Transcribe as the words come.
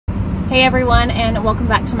Hey everyone, and welcome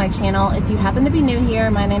back to my channel. If you happen to be new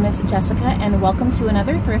here, my name is Jessica and welcome to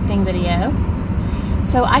another thrifting video.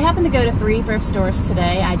 So I happened to go to 3 thrift stores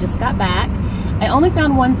today. I just got back. I only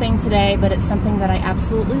found one thing today, but it's something that I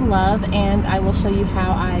absolutely love, and I will show you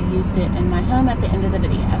how I used it in my home at the end of the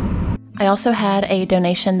video. I also had a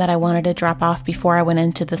donation that I wanted to drop off before I went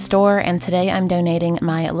into the store, and today I'm donating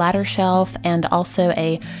my ladder shelf and also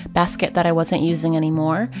a basket that I wasn't using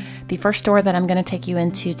anymore. The first store that I'm going to take you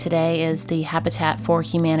into today is the Habitat for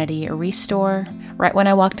Humanity Restore. Right when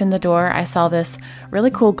I walked in the door, I saw this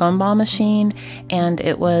really cool gumball machine, and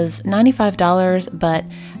it was $95, but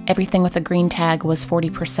everything with a green tag was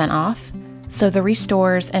 40% off. So the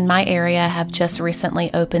restores in my area have just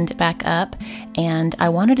recently opened back up, and I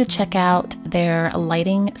wanted to check out their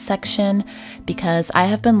lighting section because I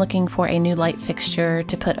have been looking for a new light fixture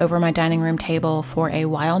to put over my dining room table for a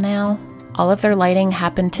while now. All of their lighting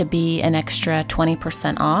happened to be an extra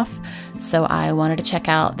 20% off, so I wanted to check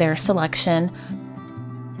out their selection.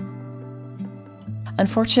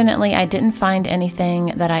 Unfortunately, I didn't find anything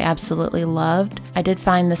that I absolutely loved. I did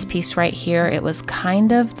find this piece right here. It was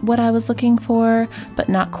kind of what I was looking for, but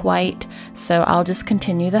not quite. So I'll just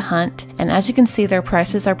continue the hunt. And as you can see, their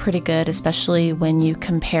prices are pretty good, especially when you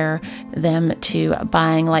compare them to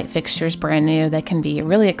buying light fixtures brand new. They can be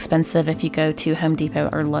really expensive if you go to Home Depot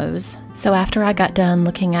or Lowe's. So after I got done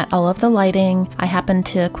looking at all of the lighting, I happened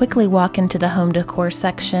to quickly walk into the home decor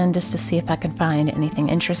section just to see if I could find anything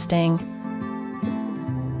interesting.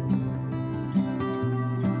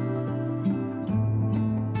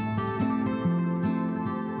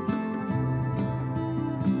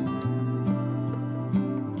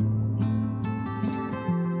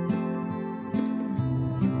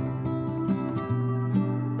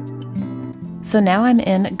 So now I'm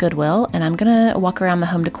in Goodwill, and I'm gonna walk around the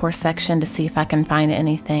home decor section to see if I can find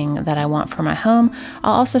anything that I want for my home.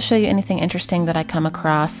 I'll also show you anything interesting that I come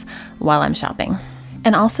across while I'm shopping.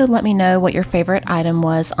 And also let me know what your favorite item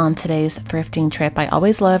was on today's thrifting trip. I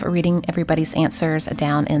always love reading everybody's answers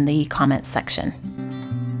down in the comments section.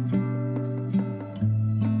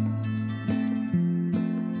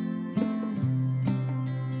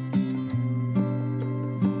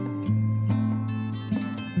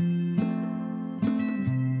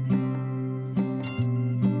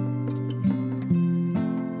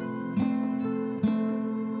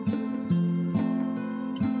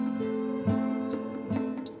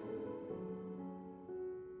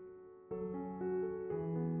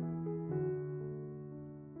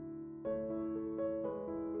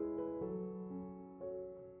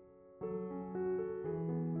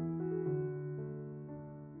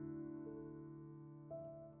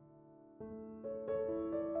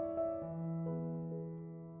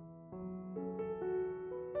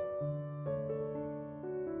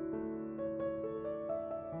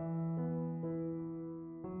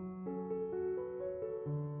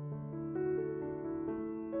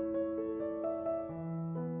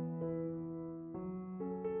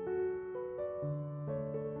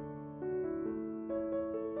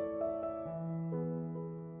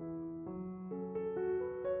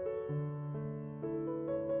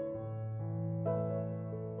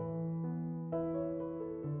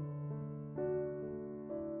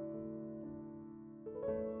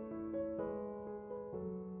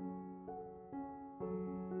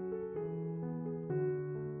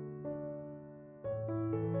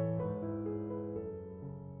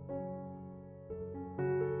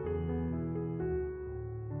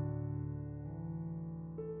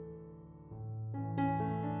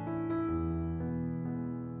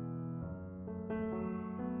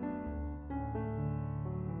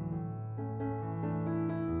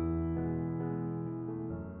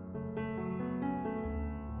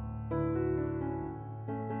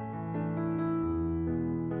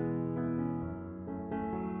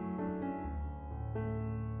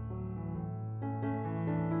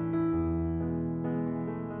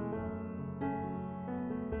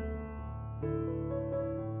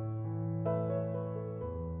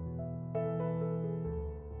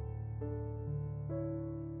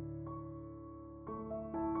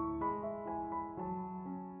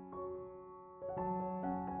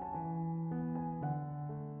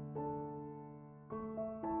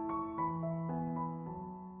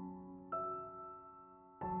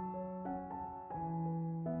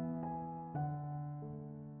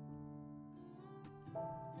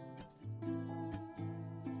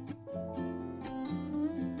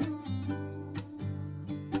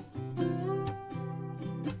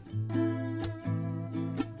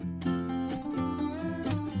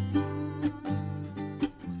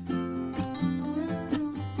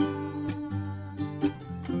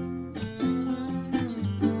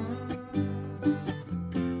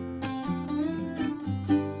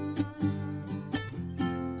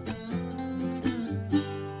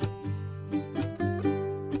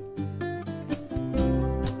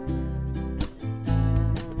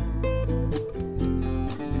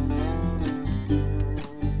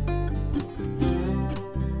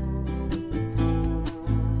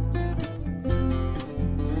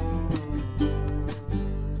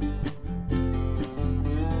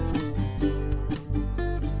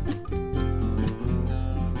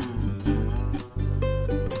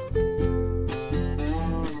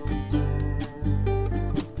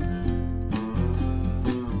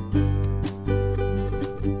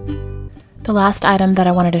 The last item that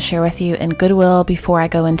I wanted to share with you in Goodwill before I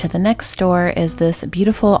go into the next store is this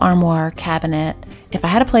beautiful armoire cabinet. If I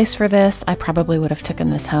had a place for this, I probably would have taken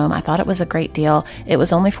this home. I thought it was a great deal. It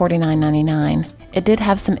was only $49.99. It did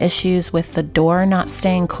have some issues with the door not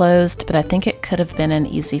staying closed, but I think it could have been an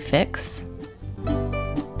easy fix.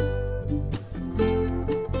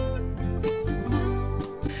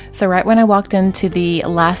 So right when I walked into the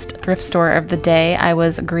last thrift store of the day, I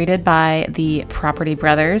was greeted by the Property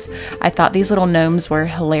Brothers. I thought these little gnomes were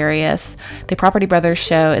hilarious. The Property Brothers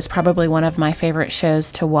show is probably one of my favorite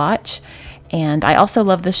shows to watch. And I also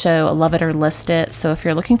love the show Love It or List It. So if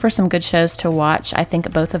you're looking for some good shows to watch, I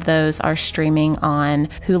think both of those are streaming on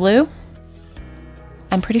Hulu.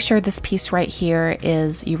 I'm pretty sure this piece right here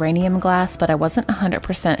is uranium glass, but I wasn't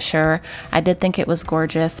 100% sure. I did think it was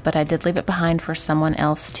gorgeous, but I did leave it behind for someone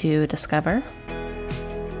else to discover.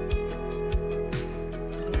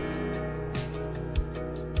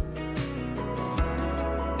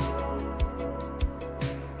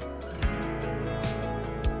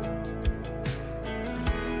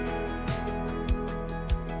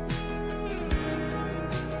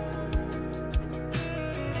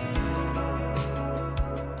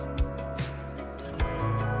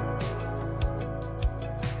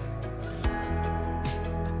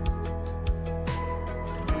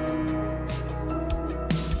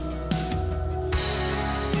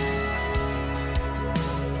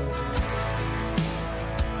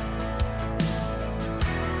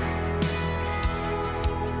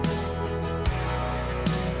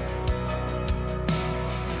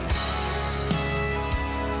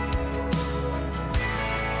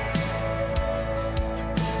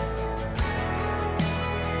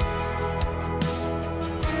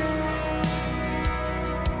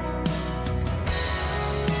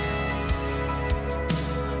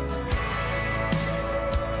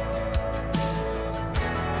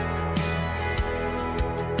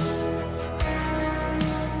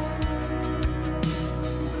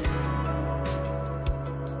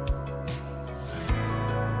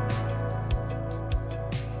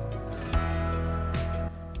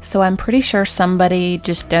 So I'm pretty sure somebody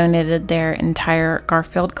just donated their entire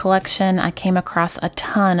Garfield collection. I came across a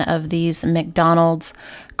ton of these McDonald's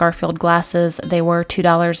Garfield glasses. They were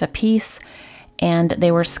 $2 a piece, and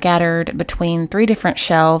they were scattered between 3 different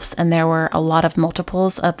shelves, and there were a lot of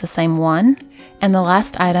multiples of the same one. And the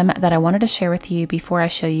last item that I wanted to share with you before I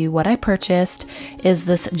show you what I purchased is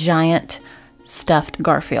this giant stuffed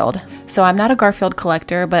Garfield. So I'm not a Garfield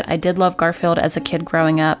collector, but I did love Garfield as a kid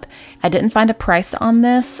growing up. I didn't find a price on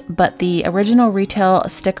this, but the original retail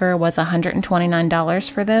sticker was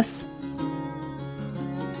 $129 for this.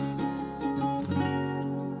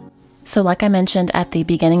 So like I mentioned at the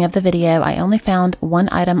beginning of the video, I only found one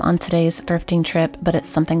item on today's thrifting trip, but it's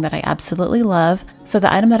something that I absolutely love. So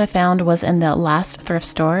the item that I found was in the last thrift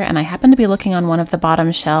store, and I happened to be looking on one of the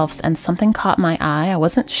bottom shelves and something caught my eye. I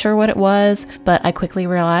wasn't sure what it was, but I quickly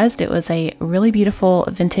realized it was a really beautiful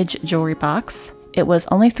vintage jewelry box. It was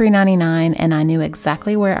only $3.99, and I knew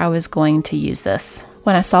exactly where I was going to use this.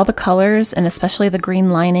 When I saw the colors, and especially the green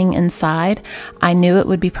lining inside, I knew it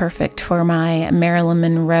would be perfect for my Marilyn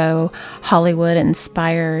Monroe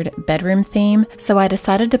Hollywood-inspired bedroom theme, so I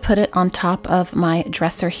decided to put it on top of my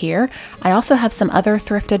dresser here. I also have some other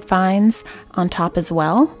thrifted finds on top as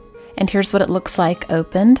well, and here's what it looks like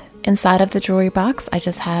opened. Inside of the jewelry box, I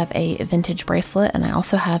just have a vintage bracelet, and I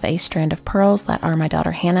also have a strand of pearls that are my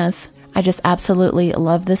daughter Hannah's. I just absolutely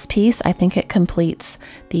love this piece. I think it completes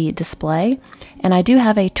the display. And I do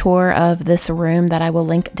have a tour of this room that I will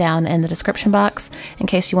link down in the description box in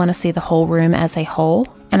case you want to see the whole room as a whole.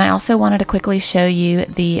 And I also wanted to quickly show you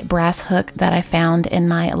the brass hook that I found in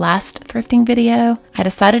my last thrifting video. I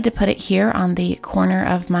decided to put it here on the corner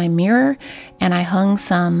of my mirror, and I hung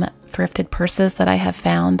some thrifted purses that I have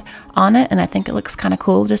found on it, and I think it looks kind of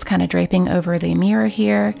cool, just kind of draping over the mirror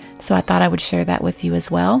here. So I thought I would share that with you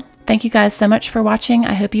as well. Thank you guys so much for watching.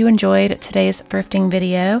 I hope you enjoyed today's thrifting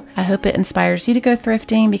video. I hope it inspires you to go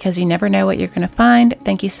thrifting because you never know what you're going to find.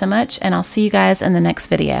 Thank you so much, and I'll see you guys in the next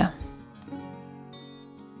video.